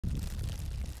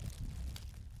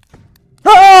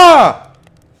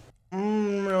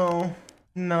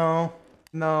No.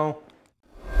 No.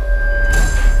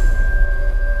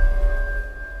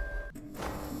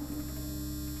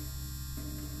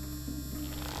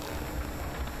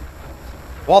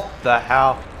 What the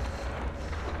hell?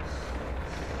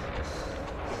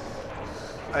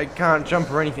 I can't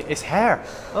jump or anything. It's hair.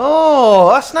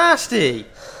 Oh, that's nasty.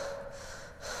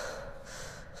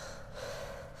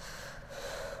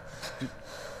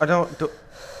 I don't do.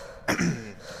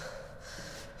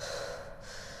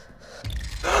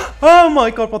 Oh my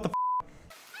god, what the f?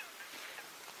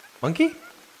 Monkey?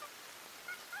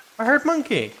 I heard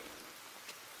monkey.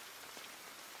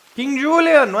 King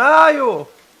Julian, where are you?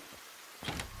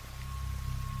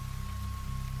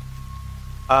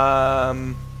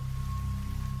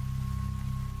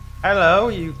 Hello,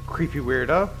 you creepy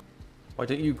weirdo. Why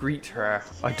don't you greet her?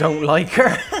 I don't like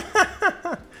her.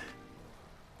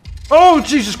 Oh,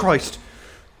 Jesus Christ!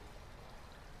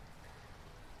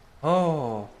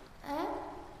 Oh.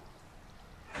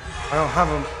 I don't have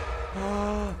him.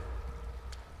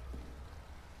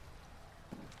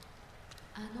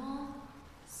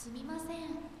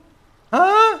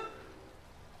 Huh?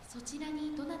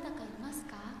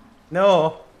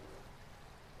 No.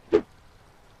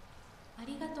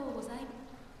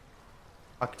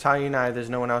 I can tell you now, there's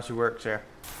no one else who works here.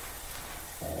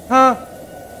 Huh?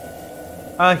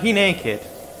 He naked.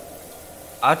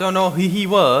 I don't know who he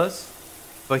was,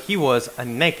 but he was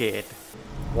naked.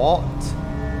 What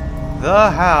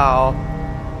the hell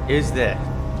is this?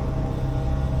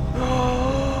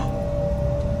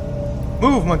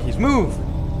 Move, monkeys, move!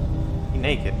 He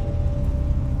naked.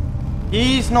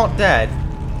 He's not dead.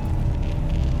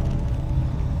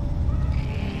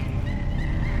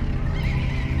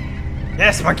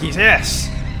 Yes, monkeys, yes!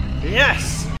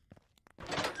 Yes!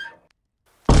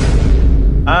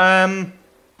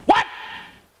 What?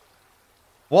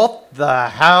 What the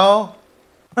hell?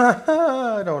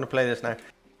 I don't want to play this now.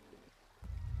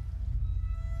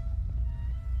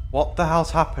 What the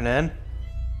hell's happening?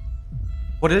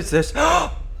 What is this?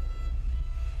 I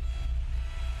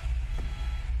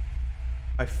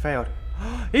failed.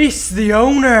 It's the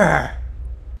owner!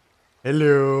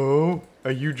 Hello?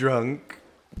 Are you drunk?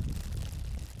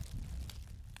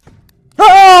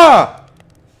 Ah!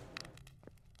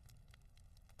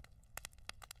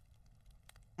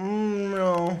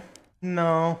 No.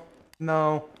 No.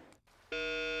 No.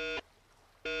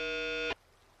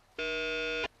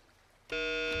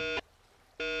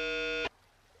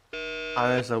 And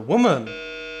there's a woman.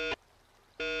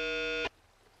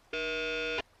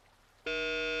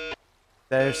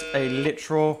 There's a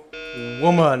literal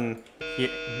woman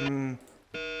here.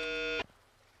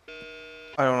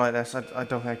 I don't like this. I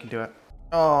don't think I can do it.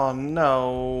 Oh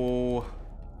no.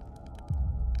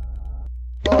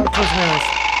 Oh, close my eyes.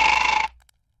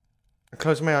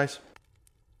 Close my eyes.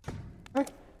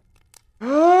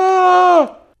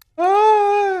 Oh!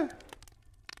 Oh!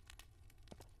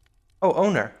 Oh,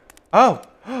 owner. Oh.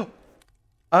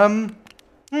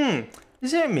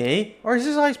 Is it me? Or is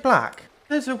his eyes black?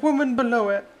 There's a woman below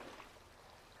it.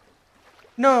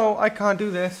 No, I can't do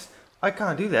this. I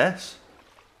can't do this.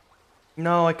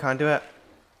 No, I can't do it.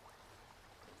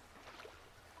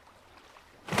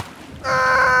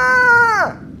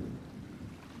 Ah!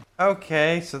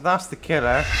 Okay, so that's the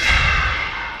killer.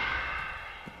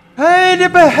 Hey, the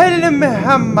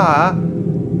behelmehama.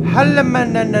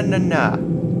 Halamanana.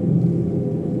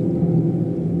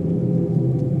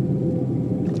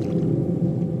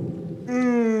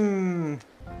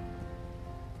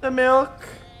 The milk.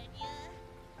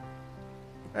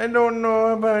 I don't know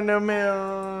about the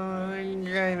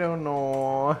milk. I don't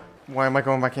know. Why am I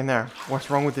going back in there?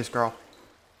 What's wrong with this girl?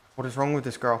 What is wrong with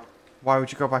this girl? Why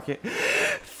would you go back in?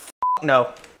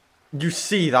 No. You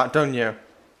see that, don't you?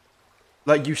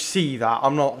 Like, you see that.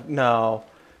 I'm not... No.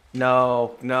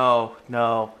 No. No.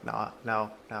 No. No.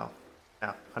 No. No.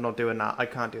 No. I'm not doing that. I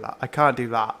can't do that. I can't do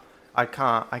that. I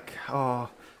can't. Oh.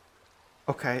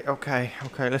 Okay. Okay.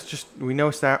 Okay. Let's just... We know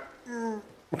it's there.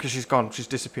 Because she's gone. She's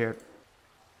disappeared.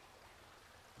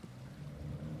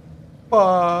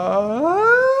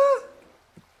 What?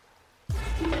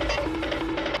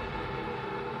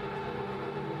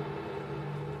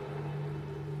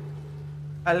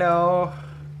 Hello.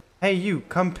 Hey, you,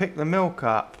 come pick the milk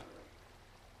up.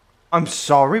 I'm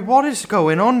sorry, what is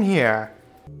going on here?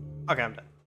 Okay, I'm done.